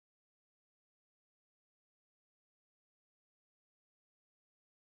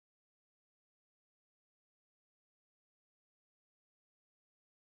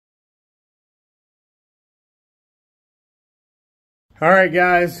All right,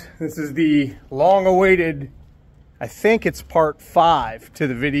 guys, this is the long-awaited, I think it's part 5 to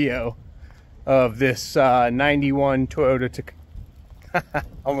the video of this 91 Toyota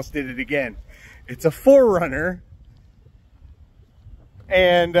almost did it again. It's a 4Runner,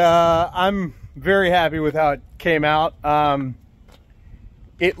 and I'm very happy with how it came out.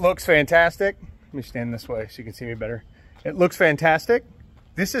 It looks fantastic. Let me stand this way so you can see me better. It looks fantastic.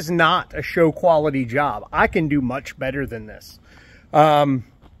 This is not a show quality job. I can do much better than this. The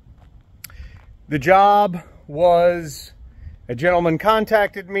job was, a gentleman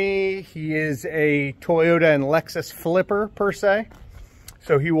contacted me. He is a Toyota and Lexus flipper per se.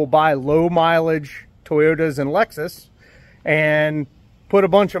 So he will buy low mileage Toyotas and Lexus and put a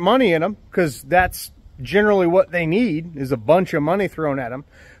bunch of money in them, because that's generally what they need, is a bunch of money thrown at them.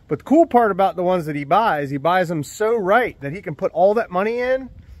 But the cool part about the ones that he buys them so right that he can put all that money in,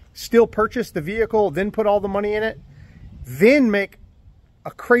 still purchase the vehicle, then put all the money in it, then make a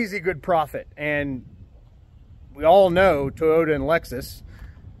crazy good profit. And we all know Toyota and Lexus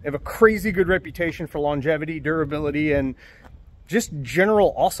have a crazy good reputation for longevity, durability, and just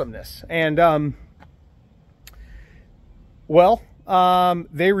general awesomeness. And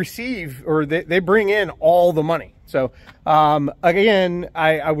they receive, or they bring in all the money. So again,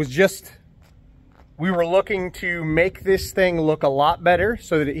 we were looking to make this thing look a lot better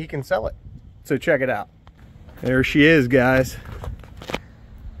so that he can sell it. So check it out. There she is, guys.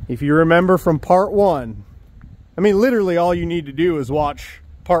 If you remember from part 1, I mean, literally all you need to do is watch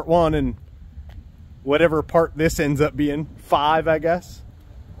part 1 and whatever part this ends up being, 5, I guess.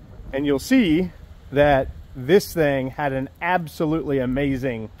 And you'll see that this thing had an absolutely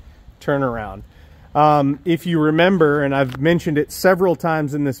amazing turnaround. If you remember, and I've mentioned it several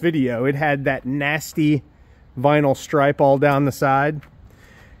times in this video, it had that nasty vinyl stripe all down the side.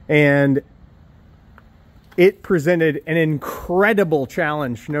 And it presented an incredible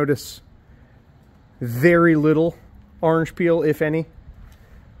challenge. Notice very little orange peel, if any.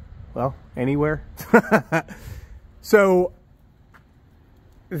 Well, anywhere. So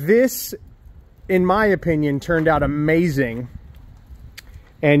this, in my opinion, turned out amazing.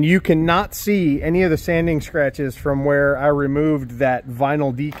 And you cannot see any of the sanding scratches from where I removed that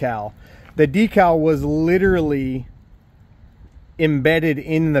vinyl decal. The decal was literally embedded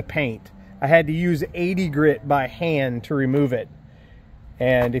in the paint. I had to use 80 grit by hand to remove it.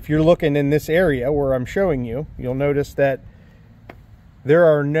 And if you're looking in this area where I'm showing you, you'll notice that there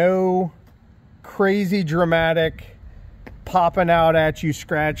are no crazy dramatic popping out at you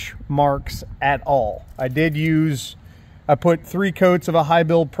scratch marks at all. I put 3 coats of a high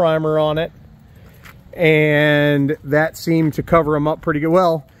build primer on it, and that seemed to cover them up pretty good.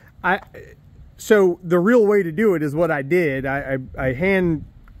 Well, so the real way to do it is what I did. I hand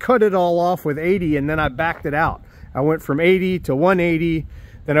cut it all off with 80, and then I backed it out. I went from 80 to 180,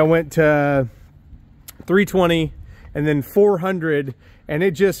 then I went to 320, and then 400, and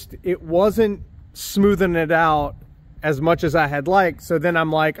it wasn't smoothing it out as much as I had liked. So then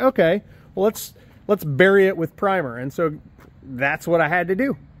I'm like, okay, well, let's bury it with primer. And so that's what I had to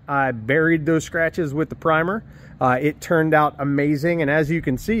do. I buried those scratches with the primer. It turned out amazing, and as you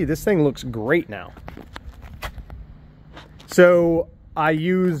can see, this thing looks great now. So I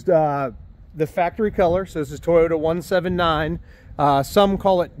used the factory color. So this is Toyota 179. Some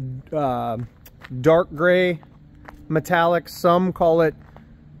call it dark gray metallic. Some call it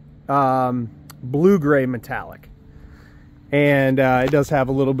blue gray metallic. And it does have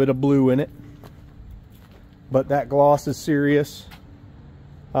a little bit of blue in it. But that gloss is serious.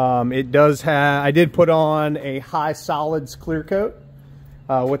 It does have, I did put on a high solids clear coat.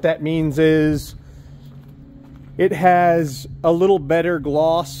 What that means is it has a little better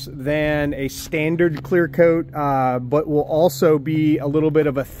gloss than a standard clear coat, but will also be a little bit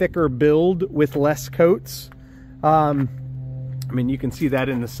of a thicker build with less coats. I mean, you can see that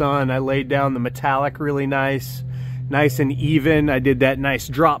in the sun. I laid down the metallic really nice and even. I did that nice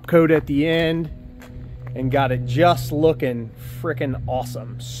drop coat at the end and got it just looking freaking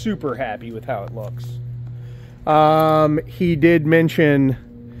awesome. Super happy with how it looks. He did mention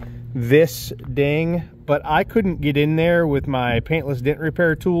this ding, but I couldn't get in there with my paintless dent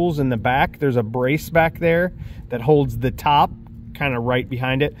repair tools in the back. There's a brace back there that holds the top kind of right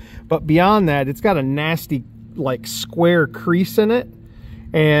behind it. But beyond that, it's got a nasty like square crease in it.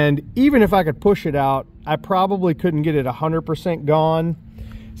 And even if I could push it out, I probably couldn't get it 100% gone.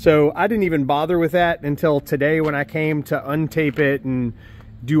 So I didn't even bother with that until today when I came to untape it and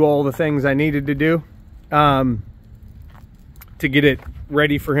do all the things I needed to do to get it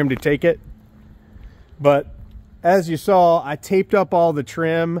ready for him to take it. But as you saw, I taped up all the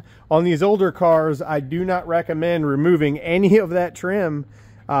trim. On these older cars, I do not recommend removing any of that trim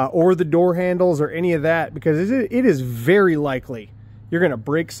or the door handles or any of that, because it is very likely you're going to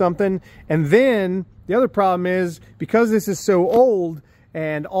break something. And then the other problem is, because this is so old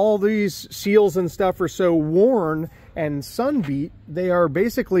and all these seals and stuff are so worn and sun beat, they are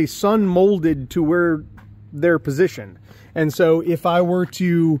basically sun molded to where they're positioned. And so if I were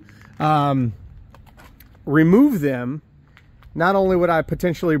to remove them, not only would I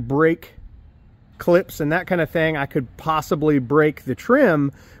potentially break clips and that kind of thing, I could possibly break the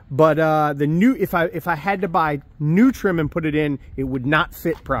trim, but the new, if I had to buy new trim and put it in, it would not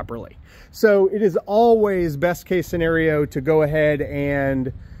fit properly. So it is always best case scenario to go ahead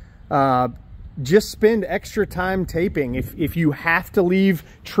and just spend extra time taping. If you have to leave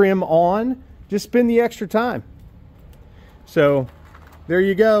trim on, just spend the extra time. So there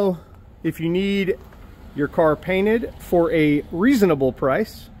you go. If you need your car painted for a reasonable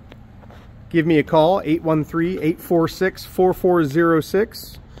price, give me a call,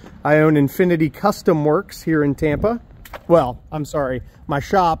 813-846-4406. I own Infinity Custom Works here in Tampa. Well, I'm sorry, my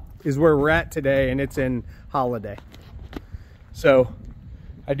shop is where we're at today, and it's in Holiday. So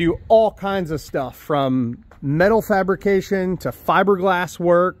I do all kinds of stuff, from metal fabrication to fiberglass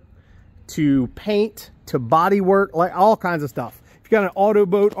work to paint to body work, like all kinds of stuff. If you got an auto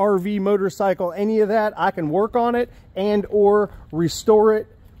boat, RV, motorcycle, any of that, I can work on it and or restore it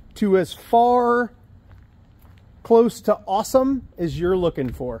to as far close to awesome as you're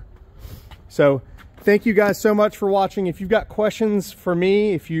looking for. So thank you guys so much for watching. If you've got questions for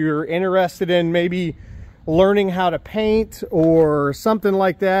me, if you're interested in maybe learning how to paint or something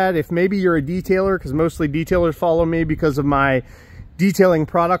like that, if maybe you're a detailer, because mostly detailers follow me because of my detailing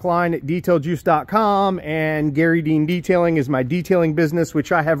product line at detailjuice.com, and Garry Dean Detailing is my detailing business,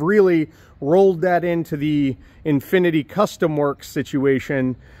 which I have really rolled that into the Infinity Custom Works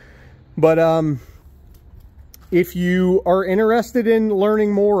situation. But if you are interested in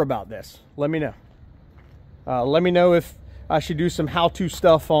learning more about this, let me know. Let me know if I should do some how-to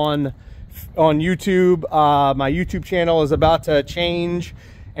stuff on YouTube. My YouTube channel is about to change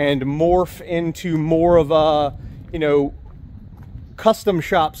and morph into more of a, you know, custom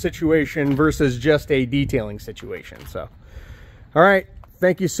shop situation versus just a detailing situation. So, all right.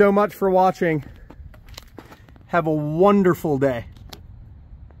 Thank you so much for watching. Have a wonderful day.